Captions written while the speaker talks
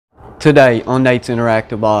Today on Nate's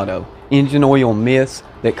Interactive Auto, engine oil myths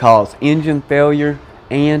that cause engine failure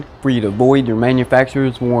and for you to avoid your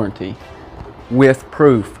manufacturer's warranty, with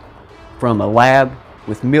proof from a lab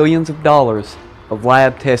with millions of dollars of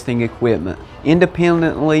lab testing equipment,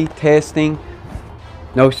 independently testing,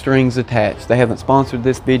 no strings attached. They haven't sponsored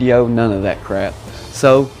this video, none of that crap.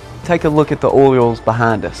 So take a look at the oils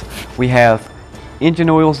behind us. We have engine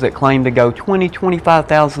oils that claim to go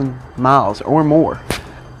 25,000 miles or more.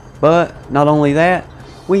 But not only that,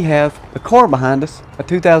 we have a car behind us, a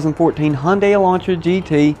 2014 Hyundai Elantra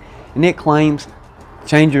GT, and it claims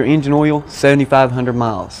change your engine oil 7,500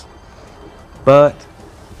 miles. But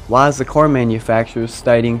why is the car manufacturer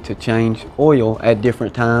stating to change oil at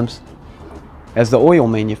different times as the oil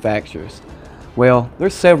manufacturers? Well,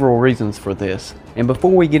 there's several reasons for this. And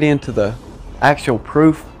before we get into the actual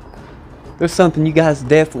proof, there's something you guys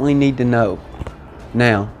definitely need to know.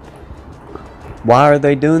 Now, why are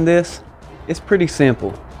they doing this? It's pretty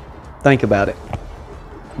simple. Think about it.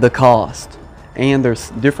 The cost. And there's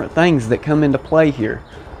different things that come into play here.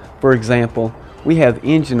 For example, we have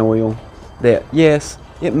engine oil that, yes,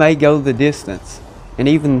 it may go the distance. And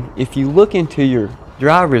even if you look into your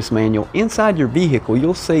driver's manual inside your vehicle,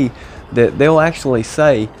 you'll see that they'll actually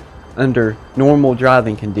say under normal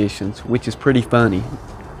driving conditions, which is pretty funny.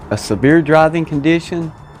 A severe driving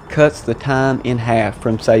condition cuts the time in half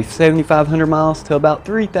from say 7,500 miles to about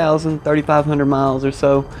 3,500 miles or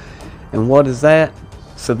so. And what is that?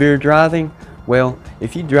 Severe driving? Well,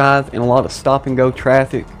 if you drive in a lot of stop and go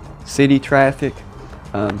traffic, city traffic,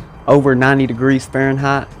 over 90 degrees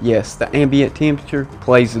Fahrenheit, yes, the ambient temperature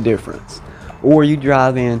plays the difference. Or you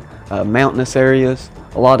drive in mountainous areas,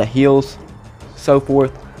 a lot of hills, so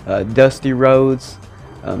forth, dusty roads,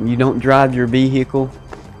 you don't drive your vehicle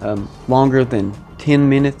longer than 10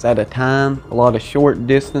 minutes at a time, a lot of short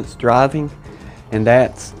distance driving, and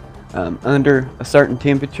that's under a certain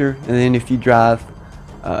temperature. And then if you drive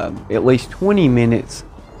at least 20 minutes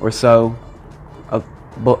or so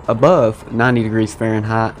above 90 degrees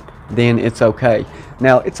Fahrenheit, then it's okay.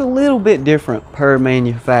 Now, it's a little bit different per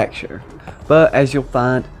manufacturer, but as you'll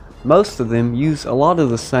find, most of them use a lot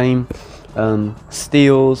of the same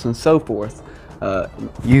steels and so forth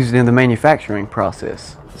used in the manufacturing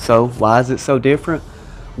process. So why is it so different?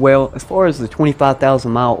 Well, as far as the 25,000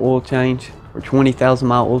 mile oil change or 20,000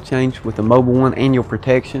 mile oil change with the Mobil1 annual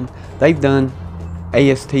protection, they've done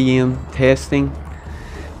Astm testing.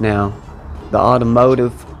 Now, the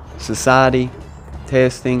Automotive Society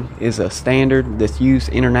testing is a standard that's used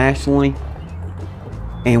internationally,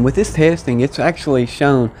 and with this testing, it's actually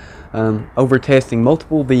shown over testing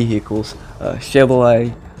multiple vehicles,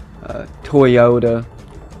 Chevrolet, Toyota,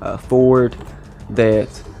 Ford, that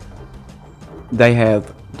they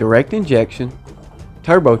have direct injection,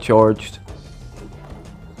 turbocharged,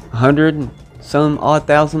 100 and some odd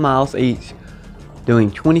thousand miles each,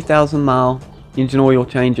 doing 20,000 mile engine oil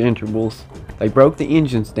change intervals. They broke the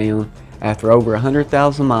engines down after over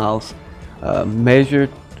 100,000 miles, measured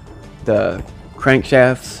the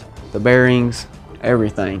crankshafts, the bearings,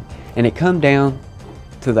 everything, and it come down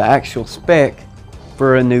to the actual spec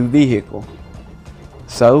for a new vehicle.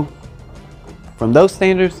 So from those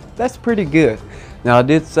standards, that's pretty good. Now, I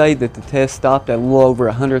did say that the test stopped at a little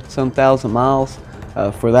over 100-some thousand miles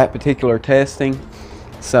for that particular testing.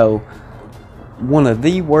 So one of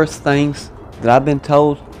the worst things that I've been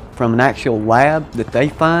told from an actual lab that they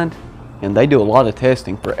find, and they do a lot of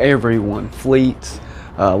testing for everyone, fleets,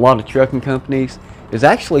 a lot of trucking companies, is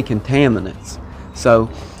actually contaminants. So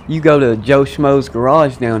you go to Joe Schmo's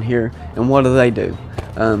garage down here, and what do?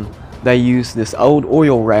 They use this old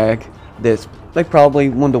oil rag that's, they probably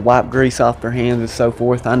wanted to wipe grease off their hands and so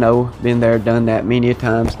forth. I know, been there, done that many a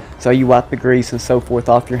times. So you wipe the grease and so forth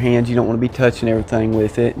off your hands. You don't want to be touching everything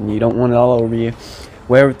with it, and you don't want it all over you.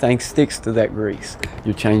 Well, everything sticks to that grease.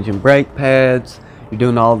 You're changing brake pads, you're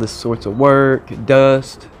doing all this sorts of work,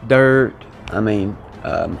 dust, dirt. I mean,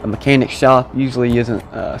 a mechanic shop usually isn't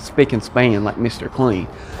spick and span like Mr. Clean.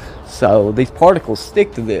 So these particles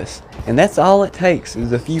stick to this, and that's all it takes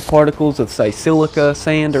is a few particles of, say, silica,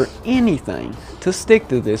 sand, or anything to stick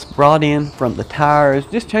to this, brought in from the tires,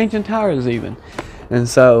 just changing tires even. And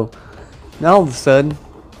so now all of a sudden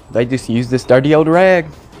they just use this dirty old rag.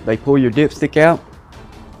 They pull your dipstick out,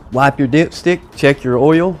 wipe your dipstick, check your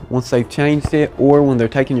oil once they've changed it, or when they're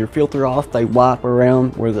taking your filter off, they wipe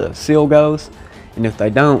around where the seal goes, and if they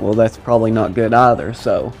don't, well, that's probably not good either.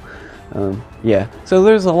 So yeah, so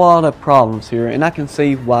there's a lot of problems here, and I can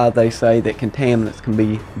see why they say that contaminants can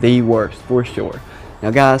be the worst for sure.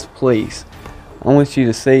 Now guys, please, I want you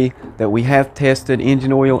to see that we have tested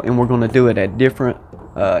engine oil, and we're going to do it at different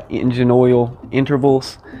engine oil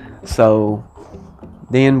intervals. So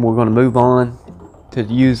then we're going to move on to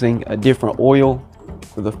using a different oil.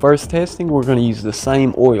 For the first testing, we're going to use the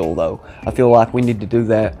same oil though. I feel like we need to do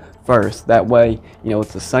that first. That way,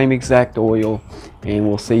 it's the same exact oil, and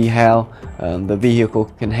we'll see how the vehicle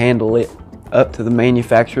can handle it up to the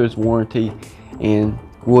manufacturer's warranty, and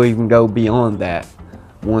we'll even go beyond that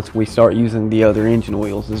once we start using the other engine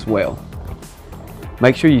oils as well.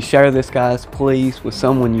 Make sure you share this, guys, please, with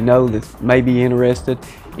someone you know that may be interested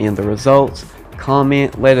in the results.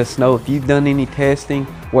 Comment, let us know if you've done any testing,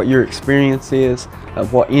 what your experience is,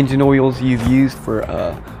 of what engine oils you've used for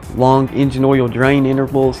long engine oil drain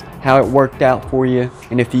intervals, how it worked out for you,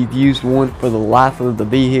 and if you've used one for the life of the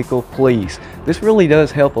vehicle. Please, this really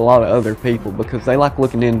does help a lot of other people because they like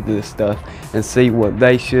looking into this stuff and see what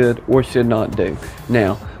they should or should not do.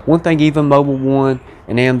 Now, one thing even Mobil1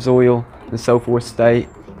 and Amsoil and so forth state,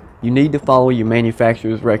 you need to follow your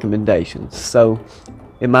manufacturer's recommendations. So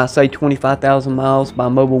it might say 25,000 miles by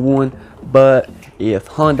Mobil1, but if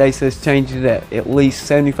Hyundai says change it at least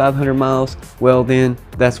 7,500 miles, well then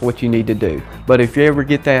that's what you need to do. But if you ever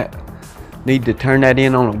need to turn that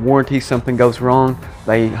in on a warranty, something goes wrong,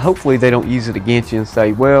 hopefully they don't use it against you and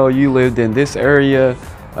say, well, you lived in this area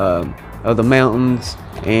of the mountains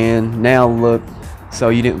and now look, so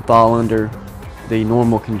you didn't fall under the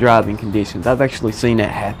normal driving conditions. I've actually seen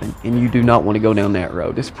that happen, and you do not want to go down that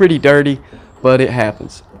road. It's pretty dirty, but it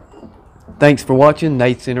happens. Thanks for watching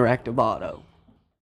Nate's Interactive Auto.